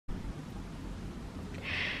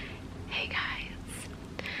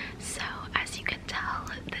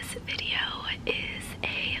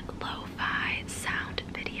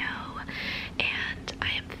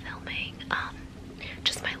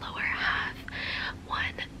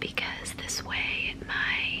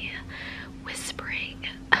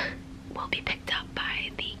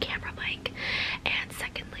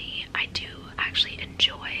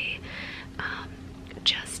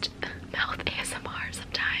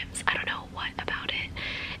what about it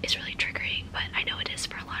is really triggering, but I know it is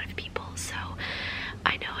for a lot of people, so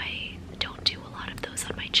I know I don't do a lot of those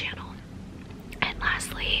on my channel. And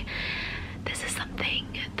lastly, this is something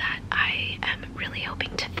that I am really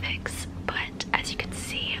hoping to fix, but as you can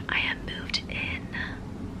see, I am moved in.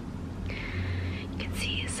 You can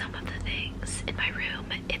see some of the things in my room.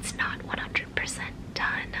 It's not 100%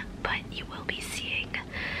 done, but you will be seeing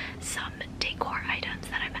some decor items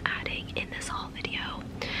that I'm adding in this haul video.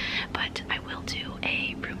 But I will do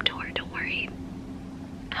a room tour, don't worry.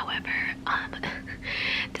 However,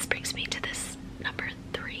 this brings me to this number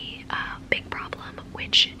 3 big problem,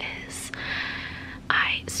 which is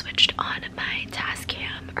I switched on my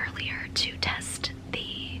Tascam earlier to test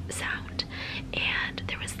the sound, and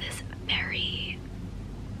there was this very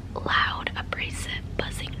loud, abrasive,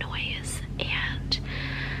 buzzing noise, and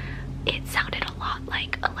it sounded a lot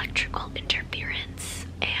like electrical interference.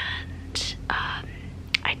 And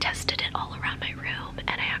I tested it all around my room,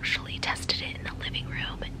 and I actually tested it in the living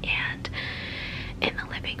room, and in the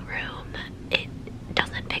living room it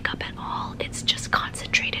doesn't pick up at all. It's just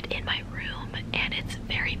concentrated in my room, and it's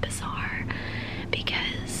very bizarre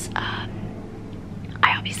because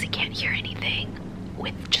I obviously can't hear anything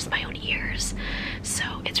with just my own ears, so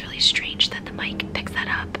it's really strange that the mic picks that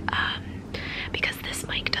up, because this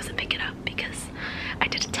mic doesn't pick it up, because I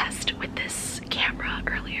did a test with this camera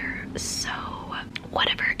earlier. So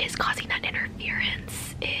whatever is causing that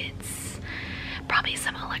interference, it's probably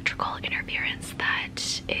some electrical interference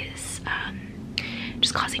that is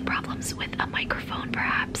just causing problems with a microphone,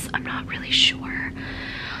 perhaps. I'm not really sure.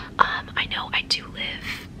 I know I do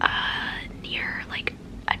live near like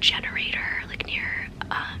a generator, like near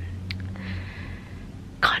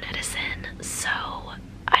Condenser, so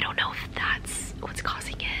I don't know if that's what's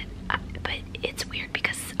causing it, but it's weird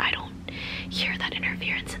because I don't hear that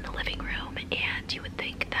interference in the living room, and you would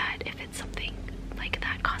think that if it's something like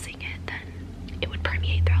that causing it, then it would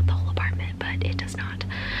permeate throughout the whole apartment, but it does not.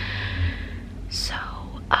 So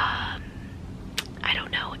I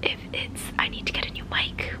don't know if I need to get a new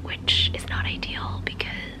mic, which is not ideal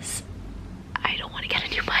because I don't want to get a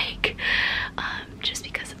new mic just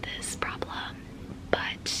because of this problem.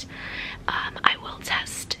 But I will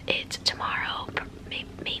test it tomorrow.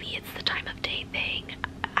 Maybe it's the time of day thing,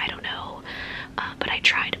 I don't know. But I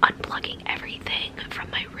tried unplugging everything from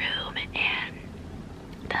my room, and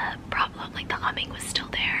the problem, like the humming, was still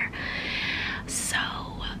there. So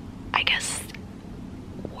I guess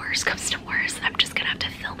worst comes to worst, I'm just gonna have to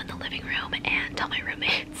film in the living room and tell my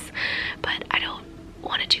roommates. But I don't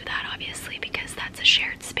want to do that, obviously, because that's a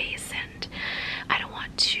shared space, and I don't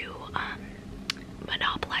want to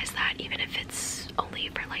monopolize that, even if it's only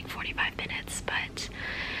for like 45 minutes. But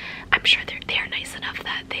I'm sure they're nice enough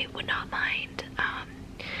that they would not mind.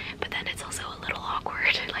 But then it's also a little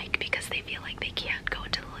awkward, like, because they feel like they can't go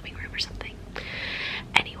into the living room or something.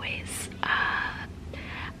 Anyways,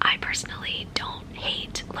 I personally don't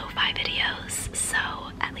hate lo-fi videos, so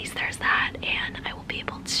at least there's that, and I will be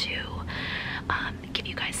able to give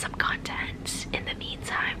you guys some content in the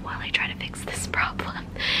meantime while I try to fix this problem.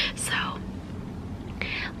 So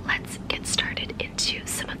let's get started into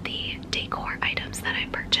some of the decor items that I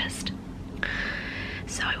purchased.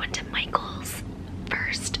 So I went to Michael's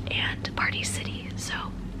first and Party City. So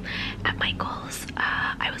at Michael's,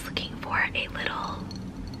 I was looking for a little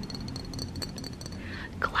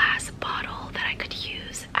glass bottle that I could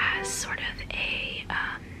use as sort of a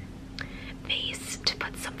vase to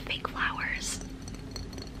put some fake flowers.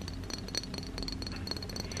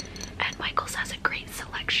 And Michael's has a great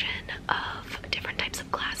selection of different types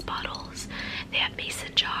of glass bottles. They have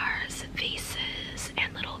mason jars, vases,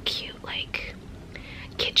 and little cute, like,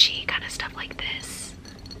 kitschy kind of stuff like this.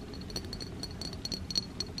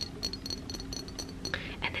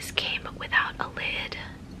 And this came without a lid,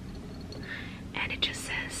 and it just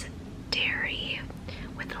says dairy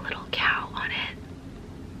with a little cow on it.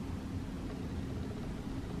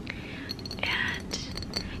 And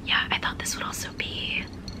yeah, I thought this would also be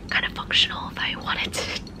kind of functional if I wanted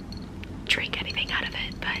to drink anything out of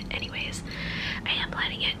it. But anyways, I am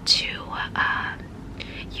planning it to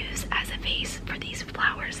use as a vase for these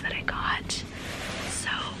flowers that I got. So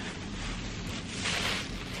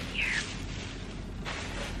here.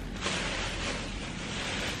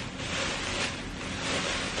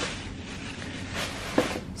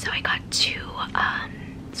 So I got 2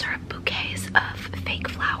 sort of bouquets of fake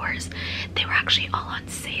flowers. They were actually all on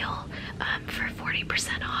sale for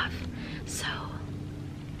 40% off. So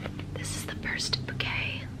this is the first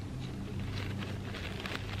bouquet.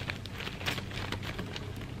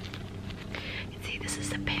 You can see this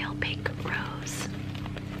is a pale pink rose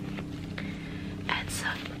and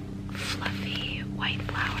some fluffy white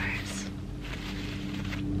flowers.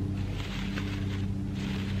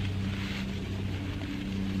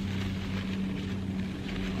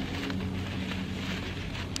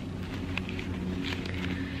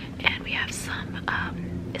 And we have some,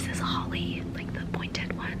 is this holly? Like the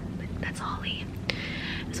pointed one? That's holly.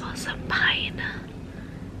 As well as some pine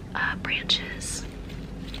branches.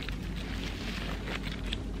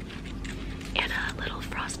 And a little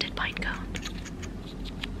frosted pine cone.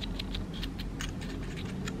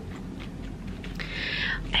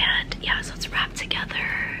 And yeah, so it's wrapped together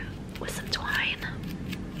with some twine.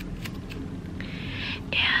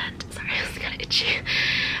 And sorry, I was kind of itchy.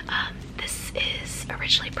 This is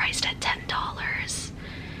originally priced at $10,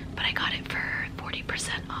 but I got it for 40%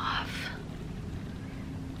 off.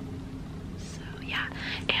 So yeah,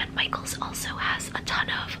 and Michael's also has a ton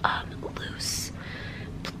of loose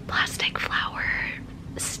plastic flower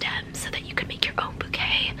stems so that you can make your own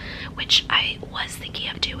bouquet, which I was thinking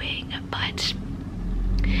of doing, but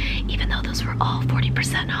even though those were all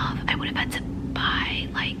 40% off, I would have had to buy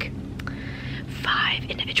like 5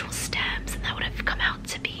 individual stems, and that would have come out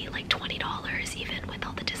to be like $20 even with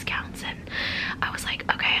all the discounts. And I was like,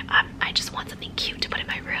 okay, I just want something cute to put in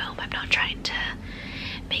my room. I'm not trying to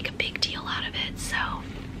make a big deal out of it. So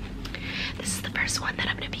this is the first one that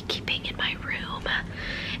I'm going to be keeping in my room.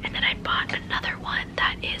 And then I bought another one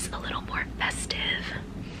that is a little more festive.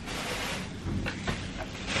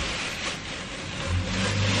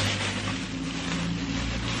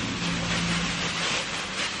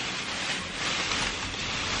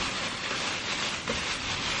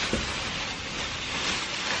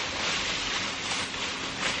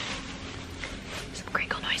 Some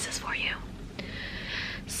crinkle noises for you.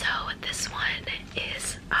 So this one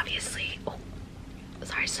is obviously, oh,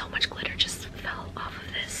 sorry, so much glitter just fell off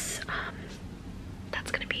of this.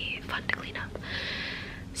 That's gonna be fun to clean up.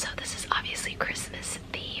 So this is obviously Christmas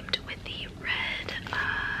themed with the red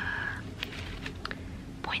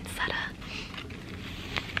poinsettia.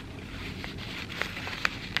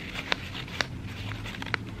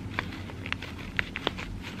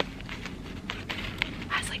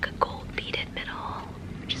 Has like a gold beaded middle,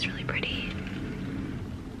 which is really pretty.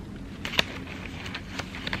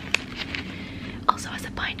 Also has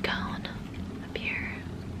a pine cone up here.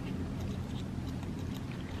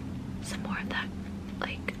 Some more of that,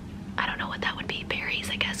 like, I don't know what that would be, berries,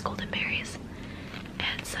 I guess, golden berries.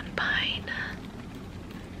 And some pine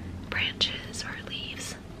branches or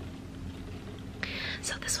leaves.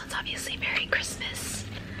 So this one's obviously very Christmas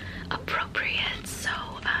appropriate. So,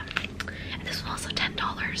 and this was also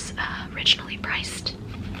 $10 originally priced.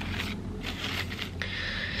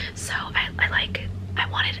 So I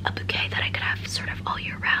wanted a bouquet that I could have sort of all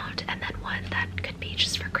year round, and then one that could be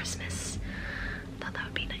just for Christmas. Thought that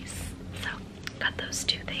would be nice. So got those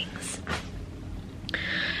two things.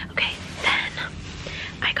 Okay, then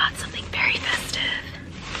I got something very festive.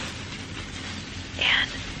 And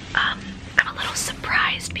I'm a little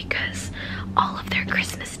surprised because all of their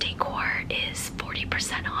Christmas decor is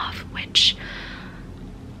 40% off, which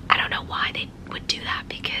I don't know why they would do that,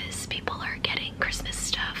 because people are getting Christmas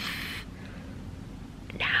stuff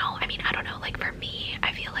now. I mean, I don't know, like for me,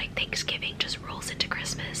 I feel like Thanksgiving just rolls into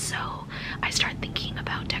Christmas, so I start thinking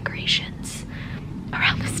about decorations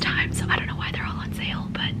around this time. So I don't know why they're all on sale,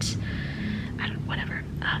 but whatever.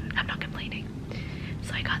 I'm not complaining.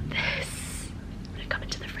 So I got this. I'm gonna come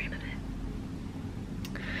into the frame of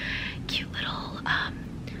it. Cute little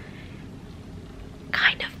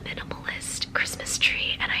kind of minimalist Christmas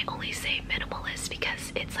tree, and I only say minimalist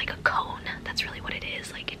because it's like a cone. That's really what it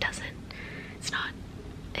is. Like it's not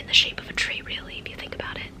in the shape of a tree really, if you think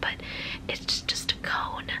about it, but it's just a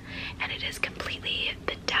cone, and it is completely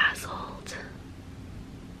bedazzled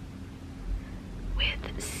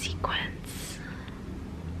with sequins.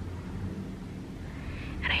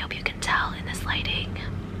 And I hope you can tell in this lighting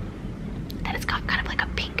that it's got kind of like a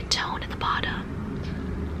pink tone at the bottom.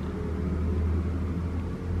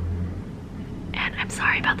 And I'm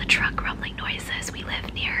sorry about the truck rumbling noises. We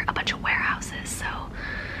live near a bunch of warehouses, so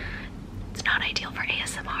it's not ideal for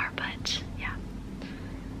ASMR, but yeah.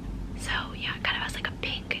 So yeah, it kind of has like a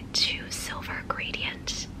pink to silver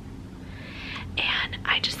gradient. And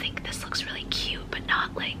I just think this looks really cute, but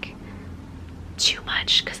not like too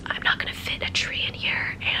much, because I'm not gonna fit a tree in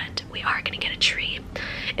here, and we are gonna get a tree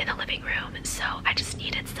in the living room. So I just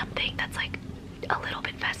needed something that's like a little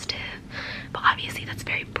bit festive, but obviously that's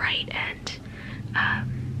very bright and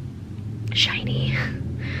shiny.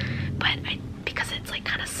 But because it's like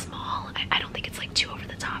kind of small, I don't think it's like too over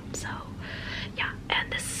the top. So yeah,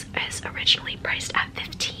 and this is originally priced at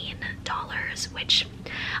 $15, which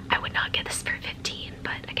I would not get this for $15,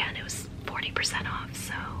 but again, it was 50% off,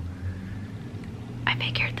 so I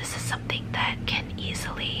figured this is something that can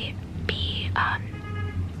easily be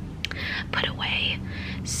put away,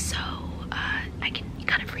 so I can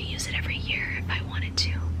kind of reuse it every year if I wanted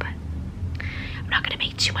to, but I'm not going to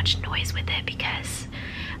make too much noise with it because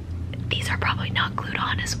these are probably not glued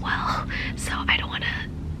on as well, so I don't want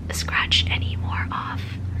to scratch any more off,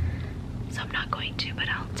 so I'm not going to, but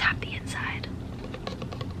I'll tap the inside.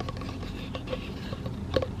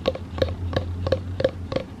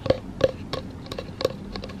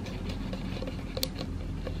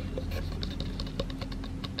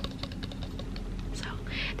 So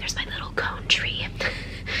there's my little cone tree.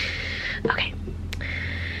 Okay,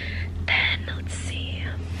 then let's see.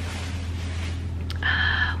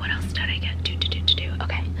 What else did I get?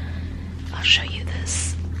 Okay, I'll show you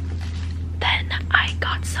this. Then I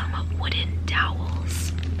got some wooden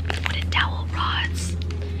dowels, wooden dowel rods.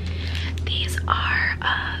 These are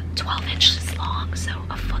 12 inches long, so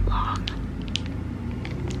a foot long.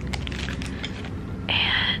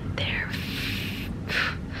 And they're,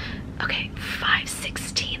 okay,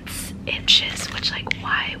 5/16 inches, which, like,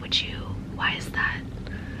 why is that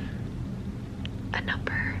a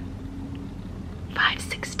number?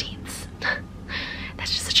 5/16.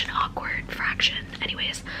 That's just such an awkward fraction.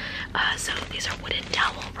 Anyways, so these are wooden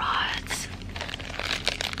dowel rods.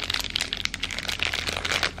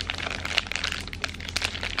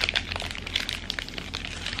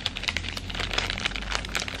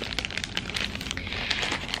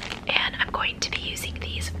 And I'm going to be using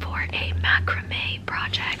these for a macrame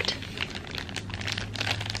project.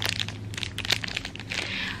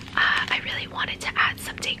 I really wanted to add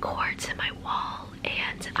some decor to my wall,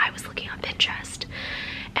 and I was looking on Pinterest,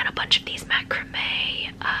 and a bunch of these macrame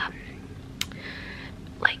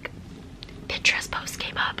like Pinterest posts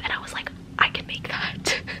came up, and I was like, I can make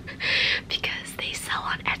that because they sell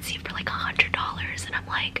on Etsy for like $100, and I'm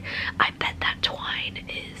like, I bet that twine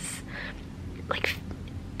is like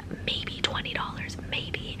maybe $20,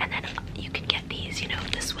 maybe, and then you can get these, you know,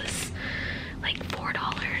 this was like $4.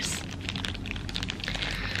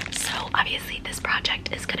 So obviously this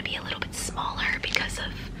project is going to be a little bit smaller because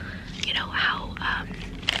of, you know, how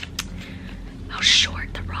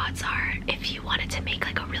short the rods are. If you wanted to make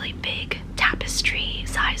like a really big tapestry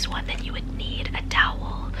sized one, then you would need a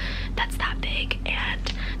dowel that's that big, and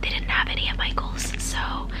they didn't have any at Michael's, so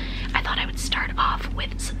I thought I would start off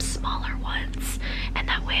with some smaller ones, and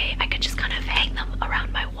that way I could just kind of hang them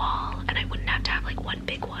around my wall and I wouldn't have to have like one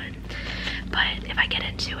big one. But if I get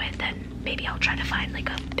into it, then maybe I'll try to find like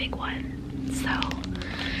a big one. So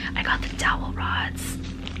I got the dowel rods,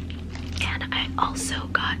 and I also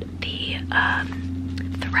got the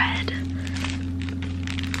thread.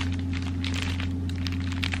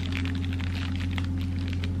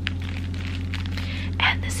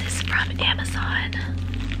 And this is from Amazon.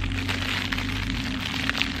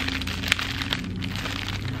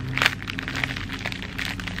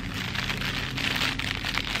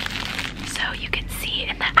 So you can see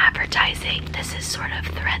in the advertising, this is sort of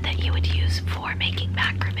thread that you would use for making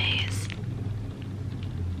macrames.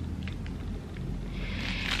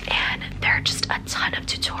 And there are just a ton of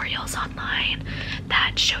tutorials online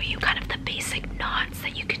that show you kind of the basic knots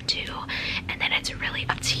that you can do, and then it's really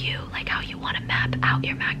up to you, like how you want to map out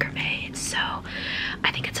your macrame. So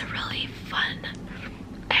I think it's a really fun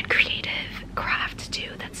and creative craft to do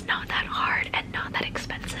that's not that hard and not that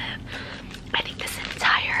expensive. I think this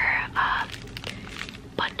entire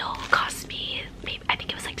bundle cost me, I think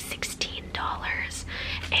it was like $16,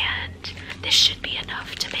 and this should be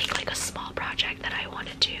enough to make like a small project that I want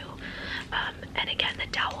to do. And again, the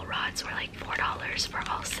dowel rods were like $4 for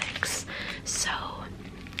all 6, so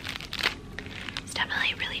it's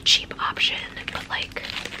definitely a really cheap option, but like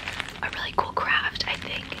a really cool craft, I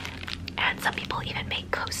think. And some people even make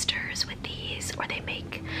coasters with these, or they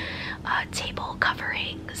make table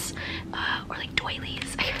coverings, or like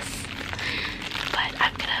doilies, I guess. But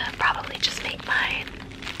I'm gonna probably just make mine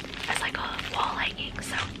as like a wall hanging.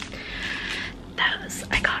 So those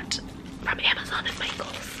I got from Amazon and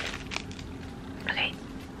Michael's. Okay,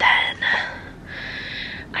 then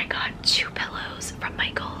I got 2 pillows from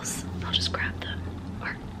Michael's. I'll just grab them,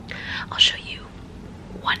 or I'll show you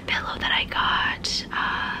one pillow that I got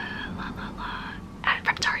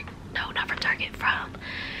from Target. No, not from Target, from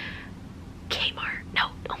Kmart. No,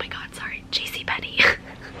 oh my god, sorry, JCPenney.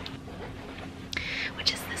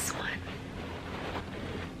 Which is this one.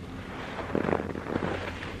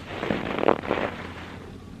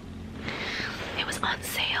 It was on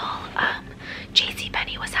sale.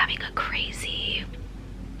 JCPenney was having a crazy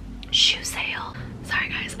shoe sale. Sorry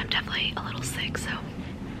guys, I'm definitely a little sick, so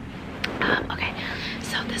okay.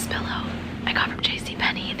 So this pillow, I got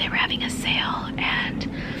doing a sale, and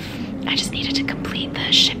I just needed to complete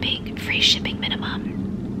the free shipping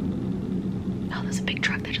minimum. Oh, there's a big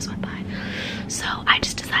truck that just went by. So I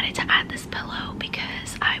just decided to add this pillow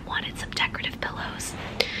because I wanted some decorative pillows,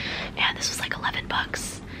 and this was like 11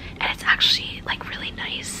 bucks, and it's actually like really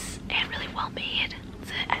nice and really well made.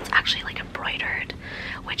 It's actually like embroidered,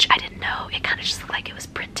 which I didn't know. It kind of just looked like it was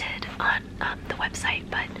printed on the website,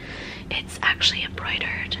 but it's actually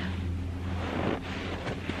embroidered.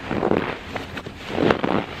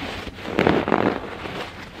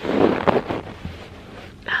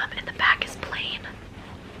 And the back is plain,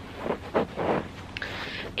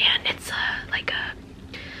 and it's like a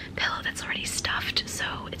pillow that's already stuffed,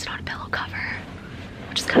 so it's not a pillow cover,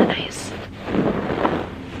 which is kind of nice.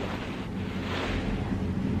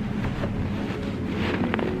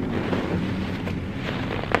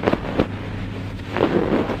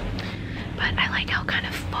 But I like how kind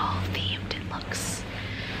of fall themed it looks.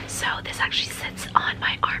 So this actually sits on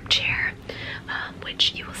my armchair,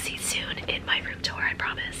 which you will see soon in my room tour, I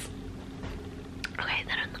promise. Okay,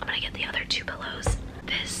 then I'm gonna get the other two pillows.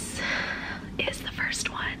 This is the first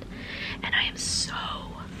one, and I am so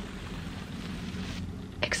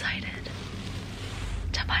excited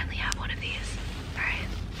to finally have one of these. Alright.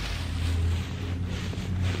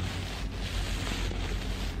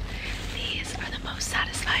 These are the most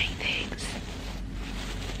satisfying things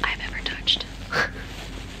I've ever touched.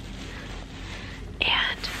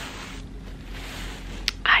 And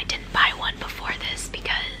I didn't buy one before this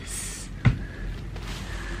because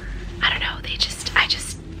I don't know,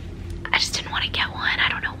 I just didn't want to get one. I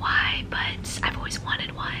don't know why, but I've always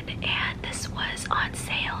wanted one, and this was on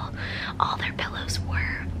sale. All their pillows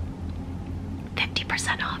were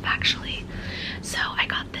 50% off actually. So I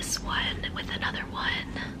got this one with another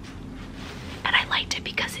one, and I liked it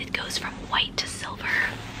because it goes from white to silver,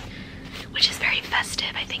 which is very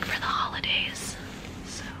festive, I think, for the holidays.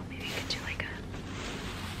 So maybe you could do like a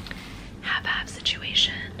half-half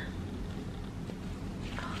situation.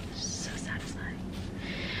 Oh, this is so satisfying.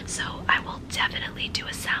 So I will definitely do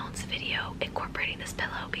a sounds video incorporating this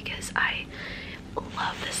pillow because I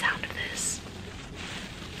love the sound of this.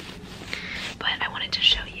 But I wanted to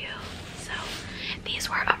show you. So these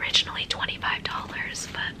were originally $25,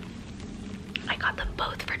 but I got them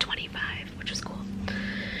both for $25, which was cool.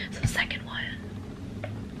 So the second one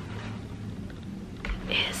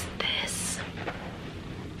is this.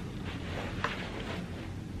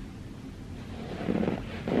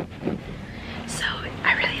 So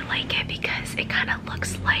I really like it because it kind of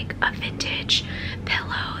looks like a vintage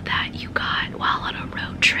pillow that you got while on a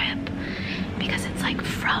road trip, because it's like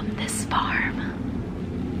from this farm.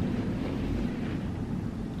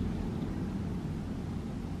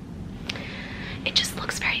 It just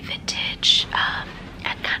looks very vintage,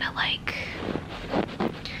 and kind of like,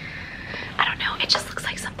 I don't know, it just looks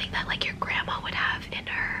like something that like your grandma would have in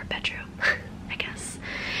her bedroom, I guess.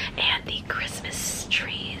 And the Christmas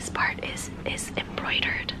trees part is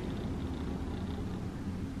embroidered.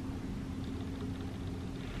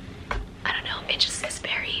 I don't know, it just is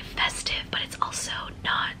very festive, but it's also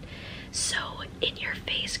not so in your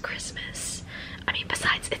face Christmas. I mean,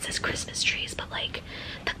 besides it says Christmas trees, but like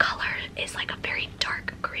the color is like a very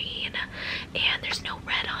dark green, and there's no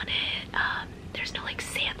red on it. There's no like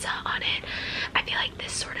Santa on it. I feel like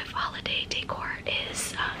this sort of holiday decor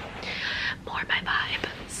is more my vibe.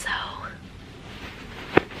 So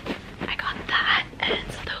I got that,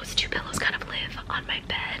 and so those two pillows kind of live on my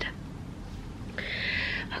bed.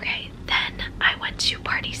 Okay, then I went to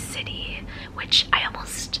Party City, which I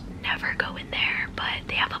almost never go in there, but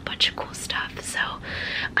they have a bunch of cool stuff. So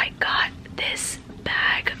I got this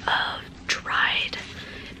bag of dried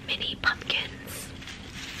mini pumpkins,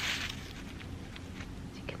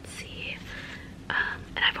 as you can see,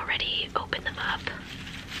 and I've already opened them up.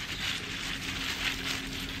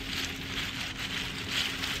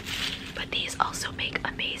 But these also make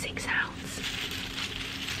amazing sounds.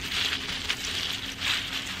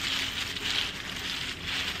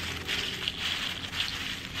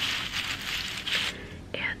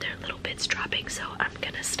 And there are little bits dropping, so I'm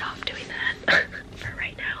gonna stop doing that for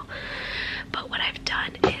right now. But what I've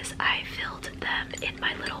done is I filled them in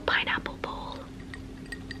my little pineapple bowl.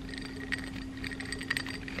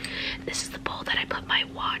 This is the bowl that I put my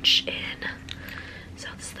watch in. So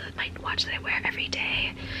this is my watch that I wear every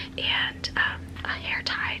day, and a hair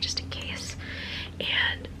tie just in case.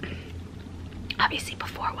 And obviously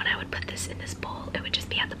before, when I would put this in this bowl, it would just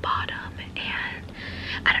be at the bottom, and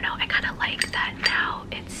I don't know, I kind of like that now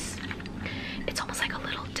it's almost like a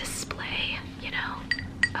little display, you know,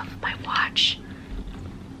 of my watch,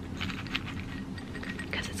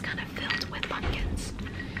 because it's kind of filled with pumpkins,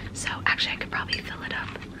 So actually I could probably fill it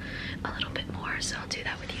up a little bit more, so I'll do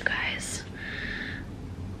that with you guys.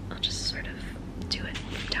 I'll just sort of do it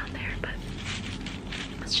down there, but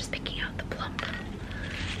I was just picking out the plump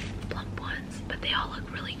ones, but they all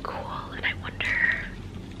look really cool, and I wonder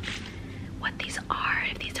what these are,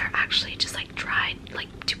 if these are actually just like dried,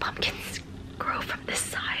 like do pumpkins grow from this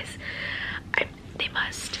size? They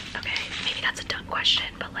must. Okay, maybe that's a dumb question,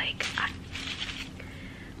 but like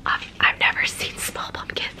I've never seen small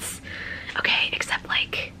pumpkins. Okay, except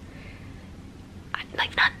like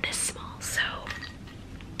not this small. So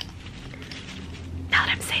now that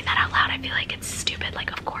I'm saying that out loud, I feel like it's stupid.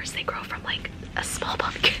 Like, of course they grow from like a small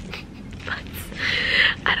pumpkin, but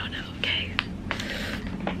I don't know. Okay.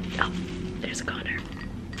 Oh, there's a Connor.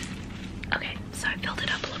 Okay, so I filled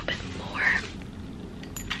it up a little bit more,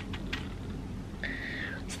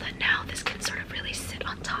 so that now this can sort of really sit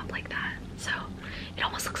on top like that. So it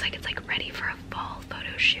almost looks like it's like ready for a fall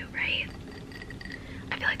photo shoot, right?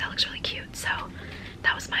 I feel like that looks really cute. So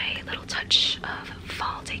that was my little touch of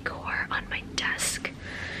fall decor on my desk.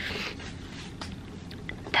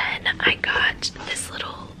 Then I got this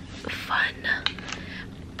little fun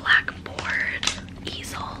blackboard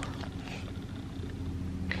easel,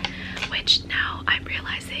 which now I'm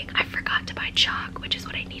realizing I forgot to buy chalk, which is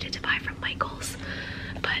what I needed to buy from Michael's,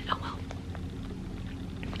 but oh well,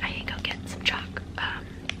 I can go get some chalk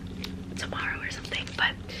tomorrow or something.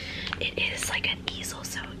 But it is like an easel,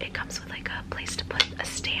 so it comes with like a place to put a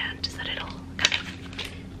stand so that it'll kind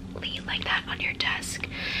of lean like that on your desk.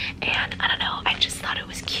 And I don't know, I just thought it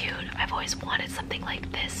was cute. I've always wanted something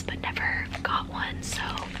like this but never got one, so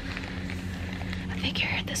I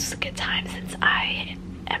figured this was a good time since I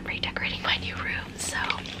am redecorating my new room. So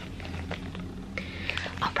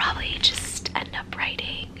I'll probably just end up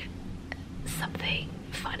writing something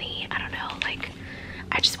funny. I don't know, like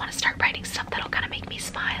I just want to start writing stuff that'll kind of make me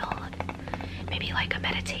smile. Maybe like a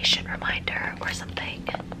meditation reminder or something.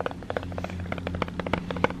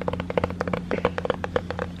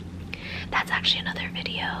 That's actually another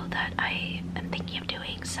video that I am thinking of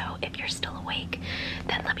doing, so if you're still awake,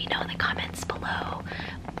 then let me know in the comments below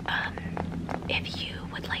if you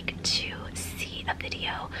would like to see a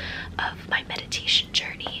video of my meditation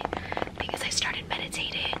journey, because I started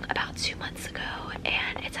meditating about 2 months ago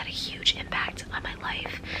and it's had a huge impact on my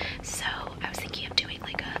life. So I was thinking of doing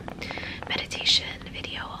like a meditation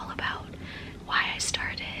video all about why I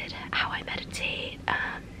started, how I meditate,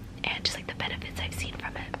 and just like the benefits I've seen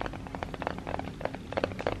from it.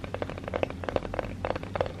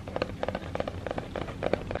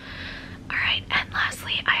 Alright, and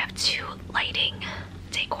lastly, I have 2 lighting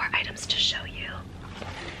decor items to show you.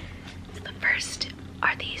 So the first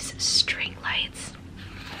are these string lights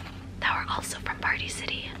that were also from Party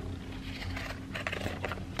City.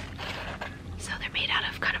 So they're made out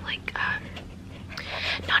of kind of like,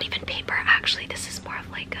 not even paper actually, this is more of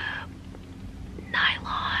like a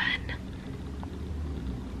nylon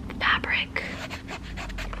fabric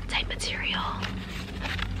type material.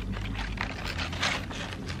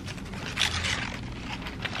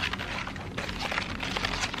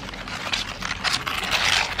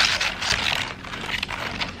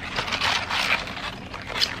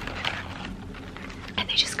 And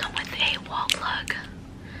they just come with a wall plug,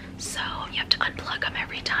 so you have to unplug them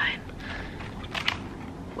every time,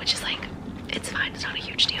 which is like, it's fine, it's not a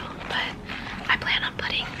huge deal, but I plan on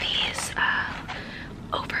putting these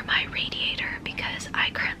over my radiator, because I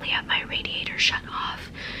currently have my radiator shut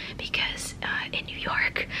off, because in New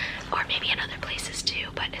York, or maybe in other places too,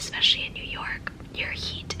 but especially in New York, your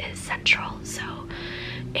heat is central, so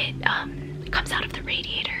it comes out of the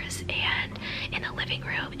radiators, and in the living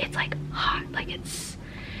room it's like hot, like it's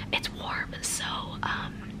warm. So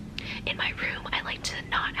in my room I like to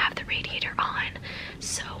not have the radiator on,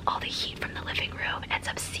 so all the heat from the living room ends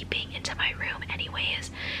up seeping into my room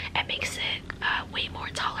anyways, and makes it way more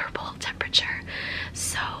tolerable temperature.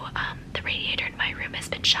 So the radiator in my room has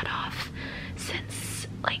been shut off since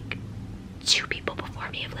like 2 people before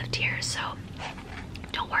me have lived here, so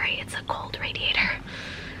don't worry, it's a cold radiator.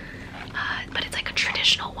 But it's like a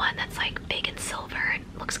traditional one that's like big and silver and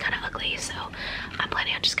looks kind of ugly, so I'm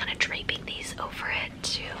planning on just kind of draping these over it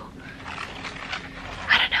to,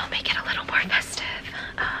 I don't know, make it a little more festive.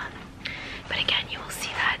 But again, you will see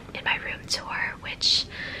that in my room tour, which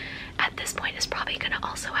at this point is probably going to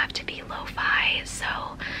also have to be lo-fi, so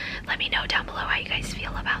let me know down below how you guys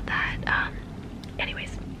feel about that.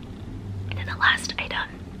 Anyways, and then the last item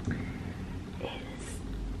is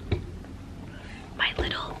my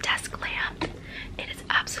little desk lamp. It is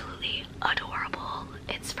absolutely adorable.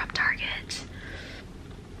 It's from Target.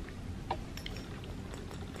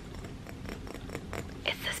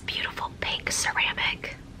 little pink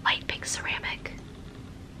ceramic, light pink ceramic.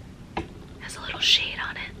 Has a little shade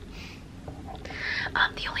on it.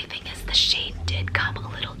 The only thing is the shade did come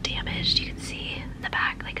a little damaged. You can see in the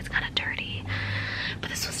back, like it's kind of dirty. But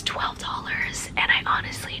this was $12, and I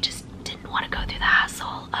honestly just didn't want to go through the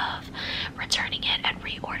hassle of returning it and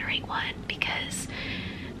reordering one because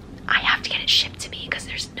I have to get it shipped to me because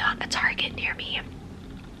there's not a Target near me.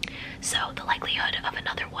 So the likelihood of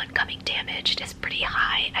another one coming damaged is pretty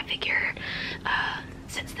high. I figure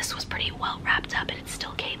since this was pretty well wrapped up and it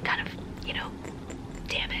still came kind of, you know,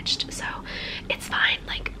 damaged, so it's fine.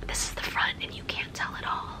 Like, this is the front and you can't tell at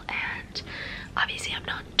all, and obviously I'm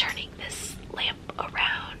not turning this lamp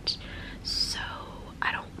around, so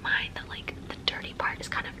I don't mind that like the dirty part is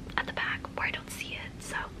kind of at the back where I don't see it.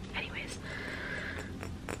 So anyways,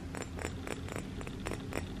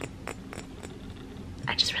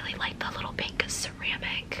 I just really like the little pink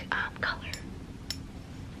ceramic color,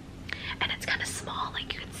 and it's kind of small.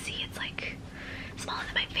 Like, you can see it's like smaller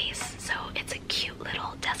than my face, so it's a cute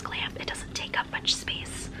little desk lamp. It doesn't take up much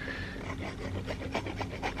space.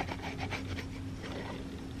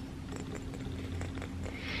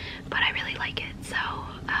 But I really like it, so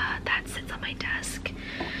that sits on my desk.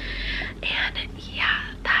 And yeah,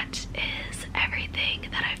 that is everything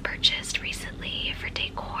that I've purchased recently for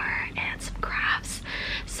decor and some crafts.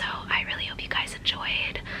 So I really hope you guys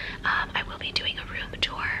enjoyed. I will be doing a room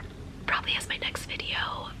tour probably as my next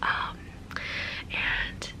video.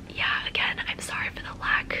 And yeah, again, I'm sorry for the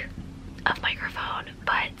lack of microphone,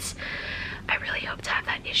 but I really hope to have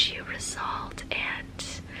that issue resolved. And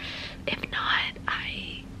if not,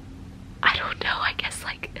 I don't know, I guess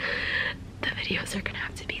like the videos are gonna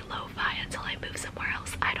have to be lo-fi until I move somewhere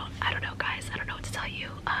else. I don't know, guys. I don't know what to tell you.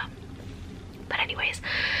 But anyways,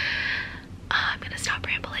 I'm gonna stop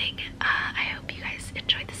rambling. I hope you guys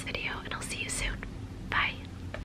enjoyed this video, and I'll see you soon. Bye.